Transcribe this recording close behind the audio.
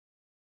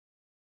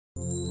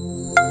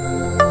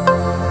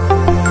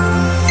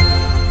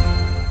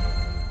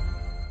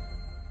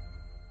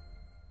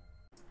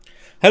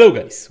Hello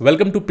guys,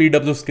 welcome to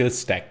PW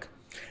Skills Tech.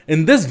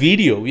 In this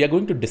video, we are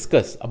going to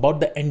discuss about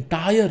the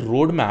entire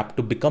roadmap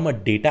to become a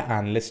data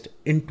analyst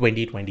in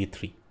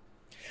 2023.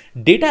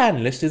 Data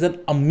analyst is an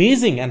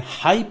amazing and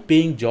high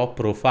paying job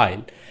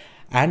profile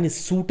and is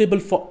suitable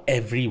for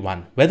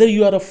everyone, whether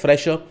you are a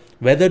fresher,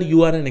 whether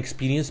you are an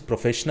experienced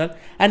professional,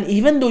 and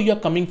even though you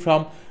are coming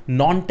from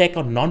non-tech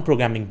or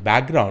non-programming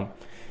background.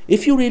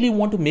 If you really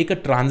want to make a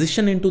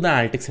transition into the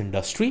analytics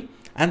industry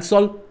and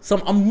solve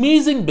some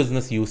amazing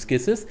business use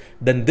cases,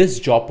 then this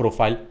job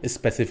profile is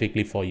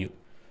specifically for you.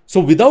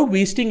 So without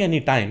wasting any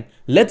time,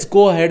 let's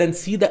go ahead and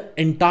see the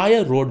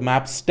entire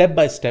roadmap step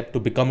by step to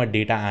become a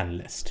data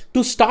analyst.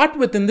 To start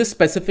with in this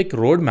specific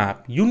roadmap,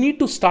 you need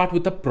to start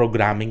with a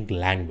programming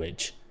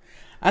language.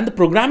 And the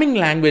programming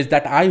language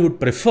that I would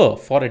prefer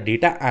for a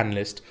data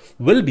analyst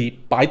will be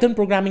Python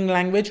programming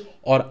language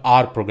or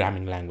R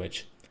programming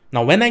language.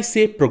 Now, when I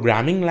say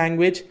programming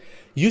language,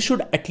 you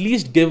should at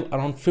least give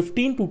around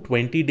 15 to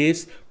 20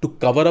 days to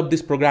cover up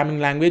this programming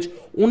language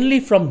only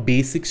from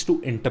basics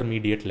to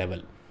intermediate level.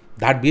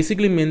 That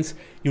basically means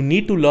you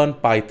need to learn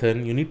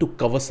Python, you need to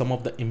cover some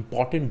of the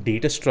important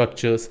data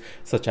structures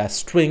such as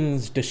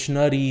strings,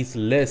 dictionaries,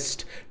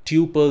 lists,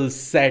 tuples,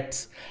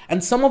 sets,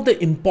 and some of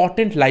the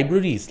important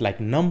libraries like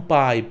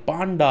NumPy,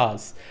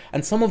 Pandas,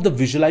 and some of the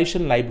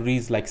visualization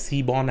libraries like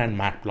Seaborn and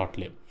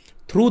Matplotlib.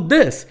 Through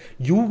this,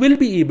 you will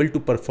be able to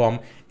perform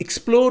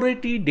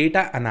exploratory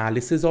data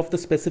analysis of the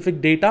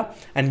specific data,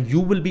 and you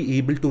will be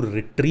able to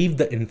retrieve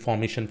the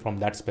information from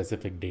that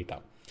specific data.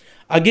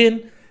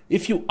 Again,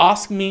 if you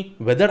ask me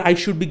whether I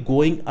should be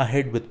going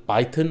ahead with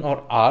Python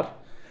or R,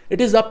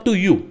 it is up to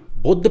you.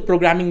 Both the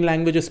programming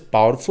language is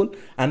powerful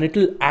and it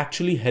will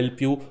actually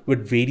help you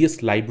with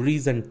various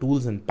libraries and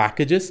tools and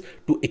packages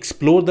to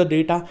explore the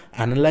data,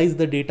 analyze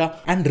the data,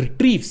 and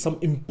retrieve some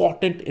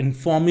important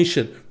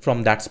information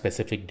from that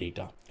specific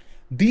data.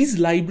 These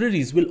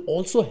libraries will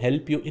also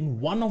help you in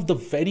one of the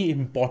very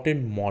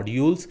important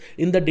modules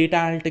in the data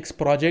analytics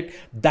project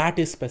that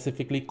is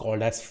specifically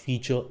called as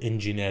feature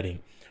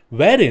engineering,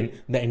 wherein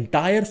the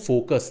entire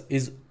focus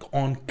is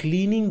on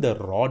cleaning the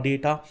raw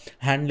data,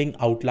 handling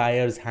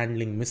outliers,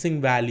 handling missing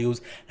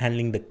values,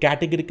 handling the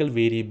categorical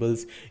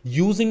variables,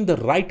 using the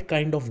right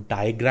kind of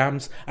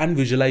diagrams and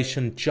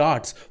visualization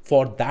charts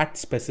for that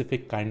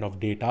specific kind of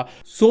data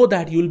so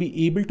that you'll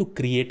be able to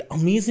create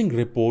amazing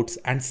reports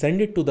and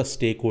send it to the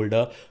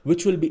stakeholder,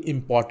 which will be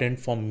important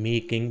for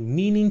making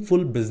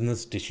meaningful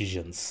business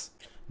decisions.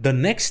 The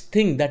next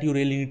thing that you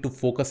really need to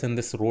focus in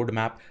this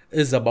roadmap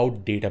is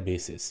about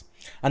databases.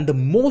 And the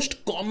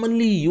most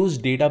commonly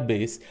used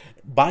database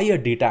by a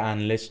data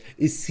analyst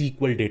is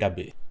SQL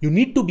database. You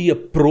need to be a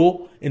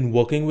pro in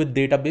working with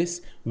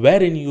database,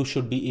 wherein you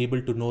should be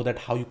able to know that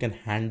how you can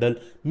handle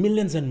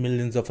millions and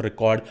millions of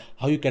records,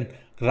 how you can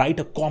write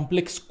a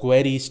complex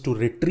queries to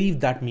retrieve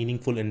that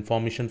meaningful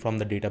information from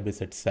the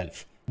database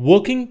itself.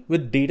 Working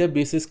with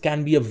databases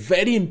can be a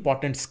very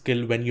important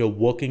skill when you're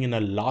working in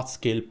a large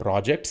scale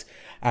projects,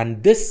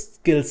 and this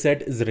skill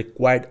set is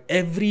required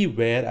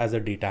everywhere as a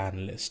data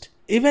analyst.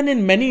 Even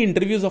in many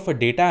interviews of a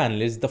data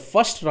analyst, the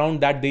first round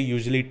that they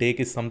usually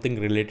take is something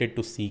related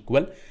to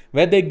SQL,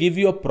 where they give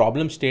you a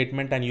problem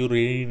statement and you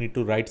really need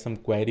to write some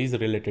queries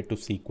related to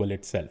SQL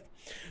itself.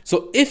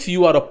 So if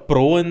you are a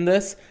pro in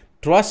this,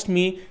 trust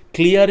me,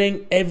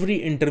 clearing every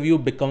interview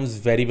becomes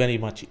very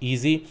much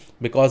easy,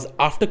 because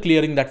after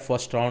clearing that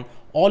first round,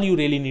 all you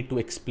really need to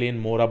explain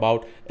more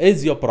about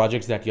is your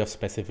projects that you have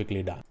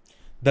specifically done.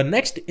 The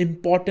next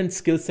important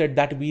skill set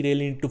that we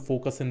really need to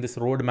focus in this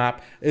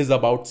roadmap is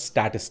about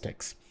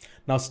statistics.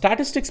 Now,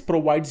 statistics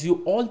provides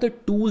you all the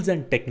tools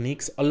and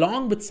techniques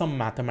along with some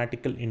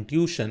mathematical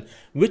intuition,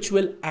 which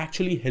will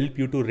actually help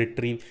you to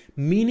retrieve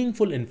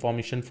meaningful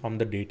information from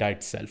the data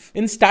itself.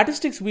 In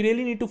statistics, we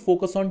really need to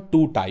focus on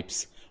two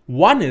types.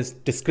 One is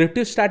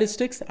descriptive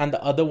statistics and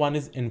the other one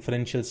is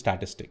inferential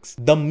statistics.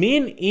 The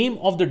main aim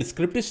of the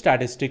descriptive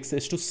statistics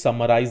is to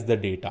summarize the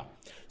data.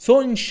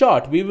 So in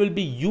short, we will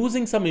be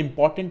using some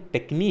important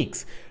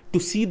techniques to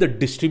see the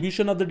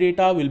distribution of the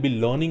data. We'll be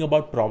learning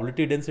about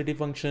probability density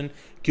function,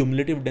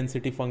 cumulative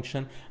density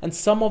function, and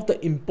some of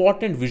the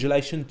important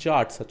visualization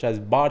charts such as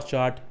bar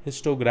chart,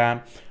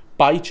 histogram,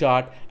 pie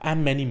chart,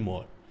 and many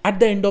more. At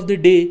the end of the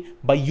day,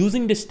 by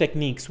using these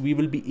techniques, we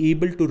will be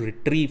able to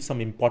retrieve some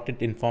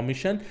important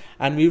information,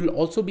 and we will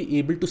also be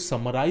able to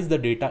summarize the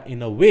data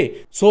in a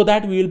way so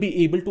that we will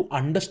be able to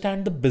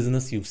understand the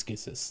business use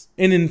cases.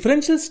 In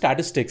inferential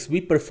statistics, we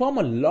perform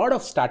a lot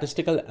of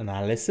statistical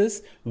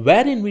analysis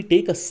wherein we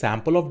take a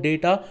sample of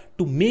data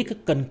to make a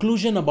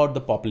conclusion about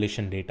the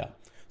population data.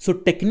 So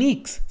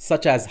techniques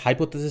such as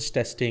hypothesis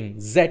testing,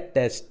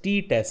 Z-test,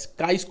 T-test,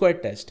 chi-square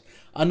test,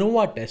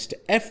 ANOVA test,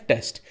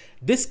 F-test,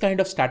 this kind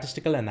of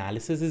statistical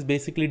analysis is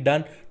basically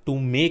done to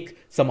make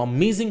some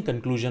amazing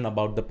conclusion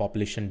about the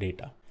population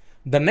data.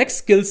 The next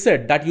skill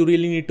set that you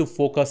really need to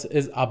focus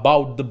is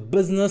about the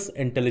business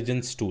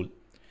intelligence tool.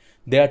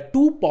 There are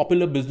two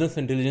popular business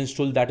intelligence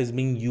tools that is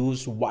being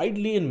used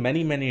widely in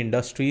many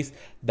industries,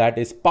 that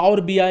is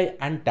Power BI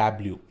and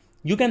Tableau.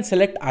 You can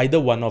select either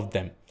one of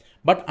them.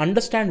 But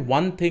understand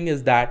one thing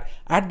is that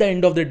at the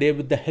end of the day,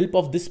 with the help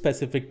of this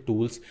specific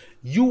tools,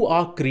 you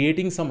are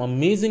creating some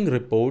amazing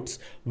reports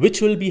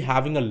which will be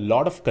having a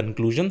lot of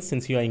conclusions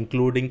since you are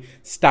including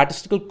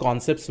statistical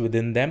concepts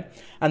within them.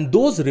 And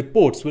those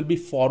reports will be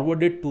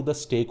forwarded to the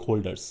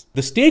stakeholders.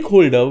 The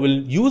stakeholder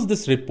will use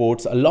these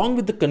reports along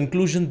with the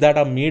conclusions that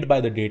are made by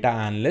the data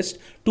analyst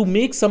to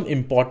make some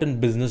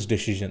important business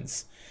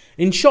decisions.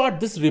 In short,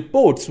 these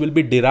reports will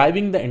be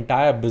deriving the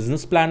entire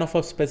business plan of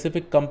a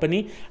specific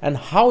company and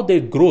how their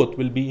growth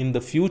will be in the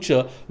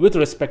future with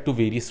respect to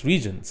various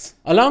regions.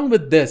 Along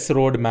with this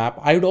roadmap,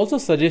 I would also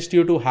suggest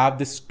you to have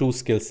this two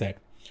skill set.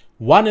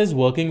 One is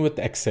working with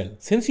Excel.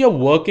 Since you're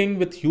working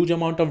with huge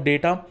amount of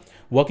data,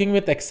 working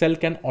with Excel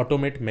can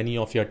automate many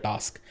of your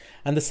tasks.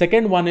 And the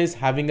second one is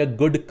having a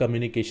good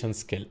communication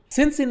skill.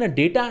 Since in a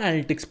data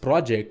analytics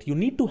project, you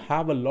need to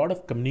have a lot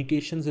of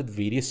communications with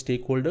various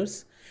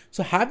stakeholders.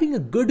 So having a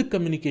good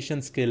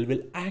communication skill will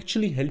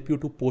actually help you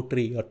to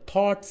portray your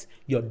thoughts,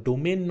 your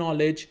domain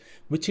knowledge,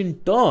 which in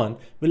turn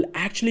will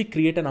actually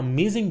create an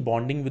amazing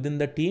bonding within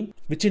the team,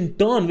 which in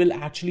turn will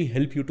actually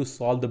help you to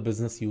solve the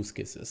business use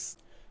cases.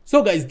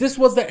 So guys, this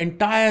was the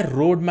entire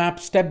roadmap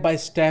step by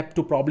step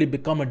to probably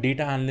become a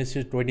data analyst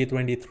in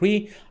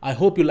 2023. I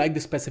hope you like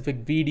this specific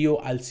video.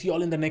 I'll see you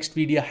all in the next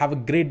video. Have a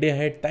great day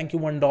ahead. Thank you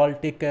one and all.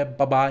 Take care.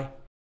 Bye-bye.